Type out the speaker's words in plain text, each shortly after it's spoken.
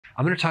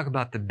I'm going to talk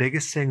about the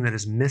biggest thing that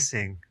is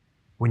missing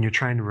when you're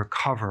trying to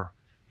recover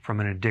from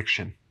an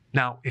addiction.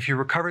 Now, if you're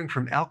recovering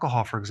from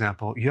alcohol, for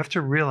example, you have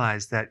to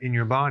realize that in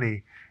your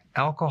body,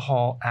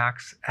 alcohol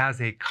acts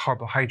as a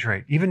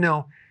carbohydrate. Even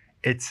though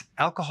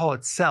alcohol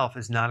itself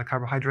is not a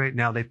carbohydrate,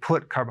 now they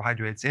put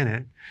carbohydrates in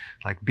it,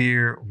 like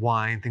beer,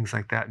 wine, things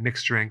like that,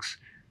 mixed drinks.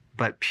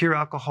 But pure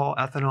alcohol,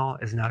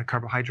 ethanol, is not a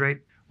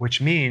carbohydrate,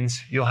 which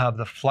means you'll have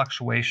the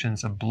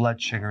fluctuations of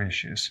blood sugar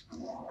issues,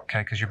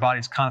 okay? Because your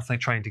body's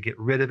constantly trying to get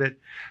rid of it.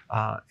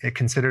 It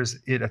considers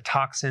it a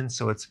toxin,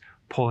 so it's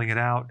pulling it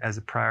out as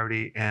a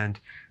priority, and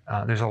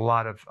there's a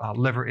lot of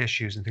liver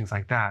issues and things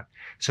like that.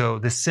 So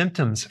the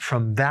symptoms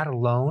from that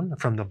alone,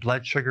 from the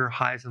blood sugar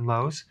highs and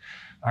lows,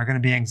 are going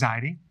to be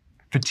anxiety,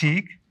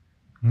 fatigue,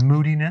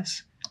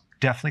 moodiness,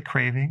 definitely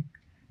craving,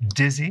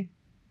 dizzy,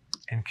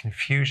 and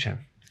confusion.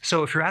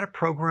 So if you're at a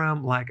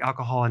program like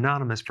Alcohol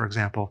Anonymous, for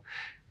example,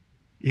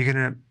 you're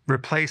going to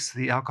replace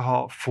the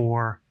alcohol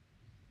for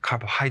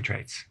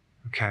carbohydrates,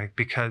 okay?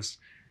 Because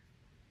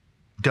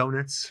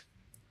donuts,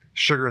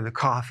 sugar in the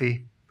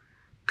coffee,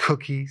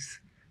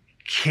 cookies,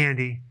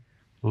 candy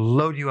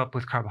load you up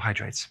with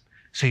carbohydrates.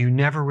 So you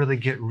never really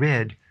get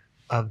rid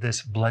of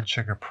this blood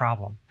sugar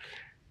problem.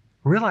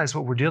 Realize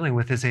what we're dealing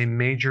with is a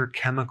major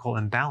chemical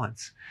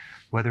imbalance.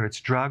 Whether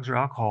it's drugs or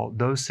alcohol,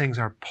 those things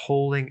are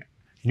pulling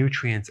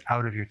nutrients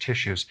out of your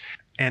tissues.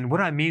 And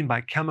what I mean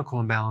by chemical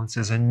imbalance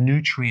is a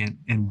nutrient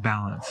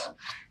imbalance.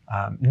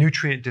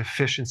 Nutrient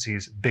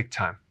deficiencies, big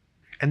time.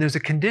 And there's a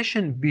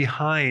condition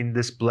behind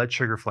this blood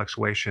sugar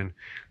fluctuation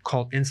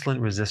called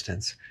insulin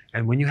resistance.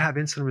 And when you have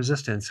insulin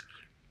resistance,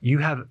 you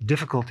have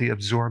difficulty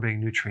absorbing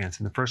nutrients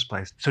in the first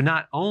place. So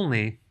not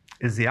only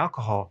is the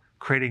alcohol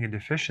creating a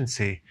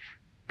deficiency,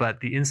 but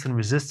the insulin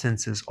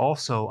resistance is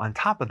also, on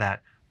top of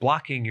that,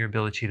 blocking your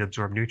ability to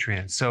absorb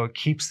nutrients. So it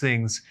keeps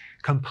things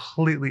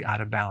completely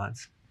out of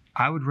balance.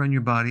 I would run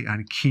your body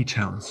on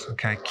ketones,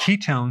 okay?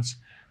 Ketones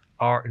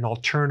are an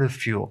alternative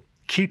fuel.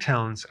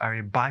 Ketones are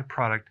a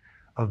byproduct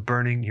of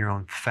burning your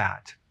own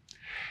fat.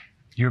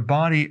 Your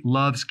body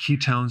loves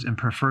ketones and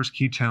prefers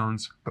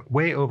ketones, but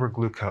way over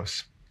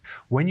glucose.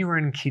 When you are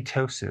in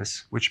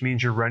ketosis, which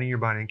means you're running your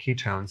body in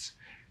ketones,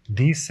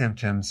 these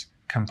symptoms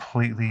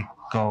completely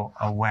go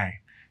away.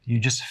 You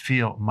just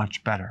feel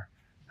much better.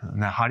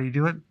 Now, how do you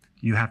do it?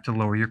 You have to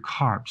lower your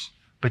carbs,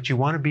 but you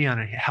want to be on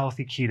a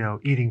healthy keto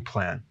eating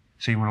plan.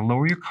 So you want to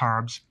lower your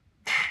carbs,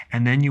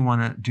 and then you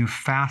want to do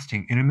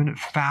fasting, intermittent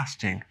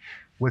fasting.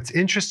 What's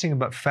interesting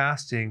about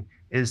fasting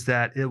is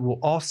that it will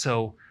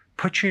also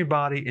put your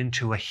body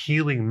into a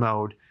healing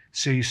mode,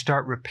 so you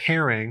start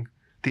repairing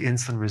the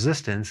insulin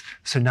resistance,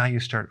 so now you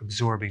start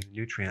absorbing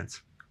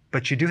nutrients.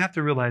 But you do have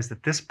to realize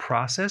that this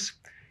process,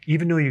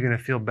 even though you're going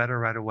to feel better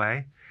right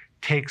away,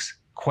 takes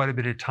quite a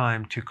bit of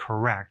time to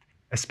correct,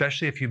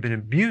 especially if you've been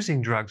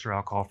abusing drugs or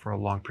alcohol for a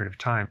long period of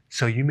time.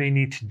 So you may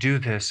need to do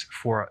this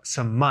for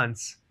some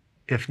months,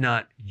 if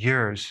not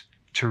years,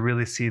 to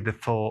really see the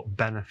full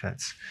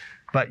benefits.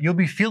 But you'll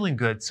be feeling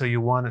good, so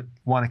you want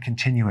to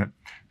continue it.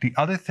 The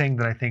other thing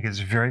that I think is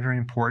very, very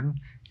important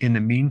in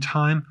the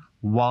meantime,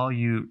 while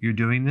you're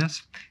doing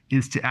this,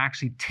 is to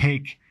actually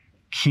take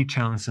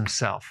ketones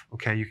themselves,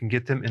 okay? You can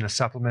get them in a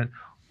supplement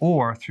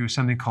or through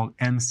something called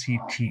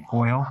MCT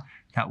oil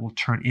that will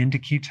turn into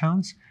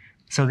ketones.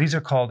 So these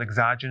are called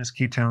exogenous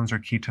ketones or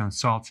ketone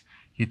salts.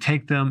 You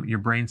take them, your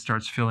brain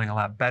starts feeling a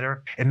lot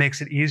better. It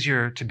makes it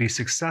easier to be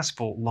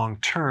successful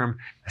long-term,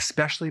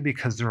 especially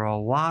because there are a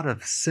lot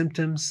of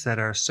symptoms that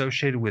are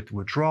associated with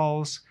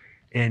withdrawals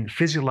and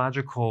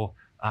physiological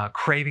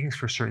cravings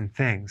for certain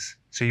things.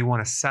 So you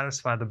want to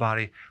satisfy the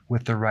body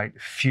with the right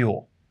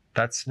fuel.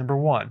 That's number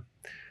one.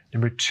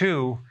 Number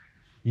two,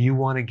 you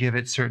want to give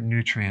it certain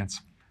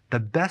nutrients. The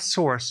best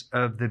source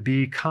of the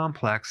B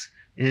complex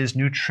is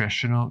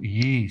nutritional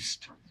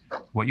yeast.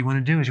 What you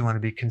want to do is you want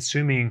to be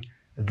consuming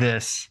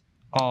this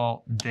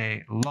all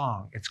day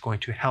long. It's going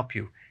to help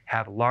you.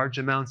 Have large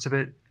amounts of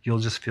it. You'll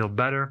just feel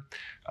better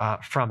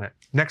from it.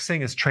 Next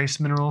thing is trace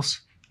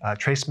minerals.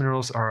 Trace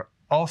minerals are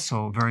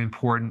also very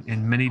important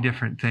in many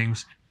different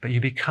things, but you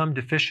become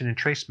deficient in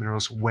trace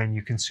minerals when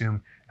you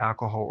consume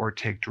alcohol or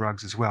take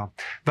drugs as well.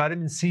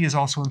 Vitamin C is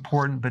also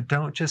important, but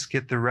don't just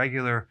get the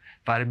regular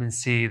vitamin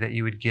C that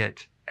you would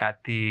get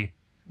at the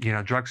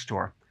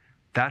drugstore.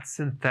 That's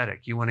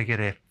synthetic. You want to get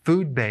a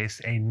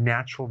food-based, a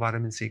natural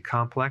vitamin C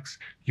complex.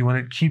 You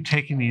want to keep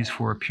taking these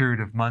for a period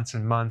of months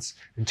and months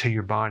until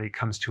your body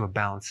comes to a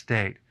balanced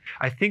state.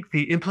 I think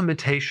the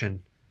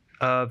implementation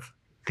of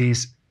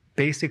these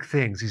basic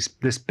things,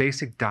 this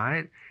basic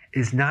diet,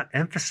 is not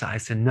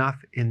emphasized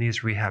enough in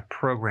these rehab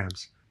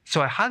programs.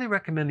 So I highly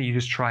recommend that you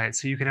just try it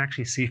so you can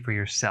actually see for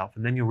yourself,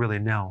 and then you'll really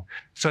know.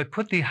 So I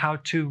put the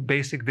how-to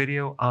basic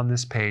video on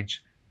this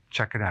page.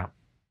 Check it out.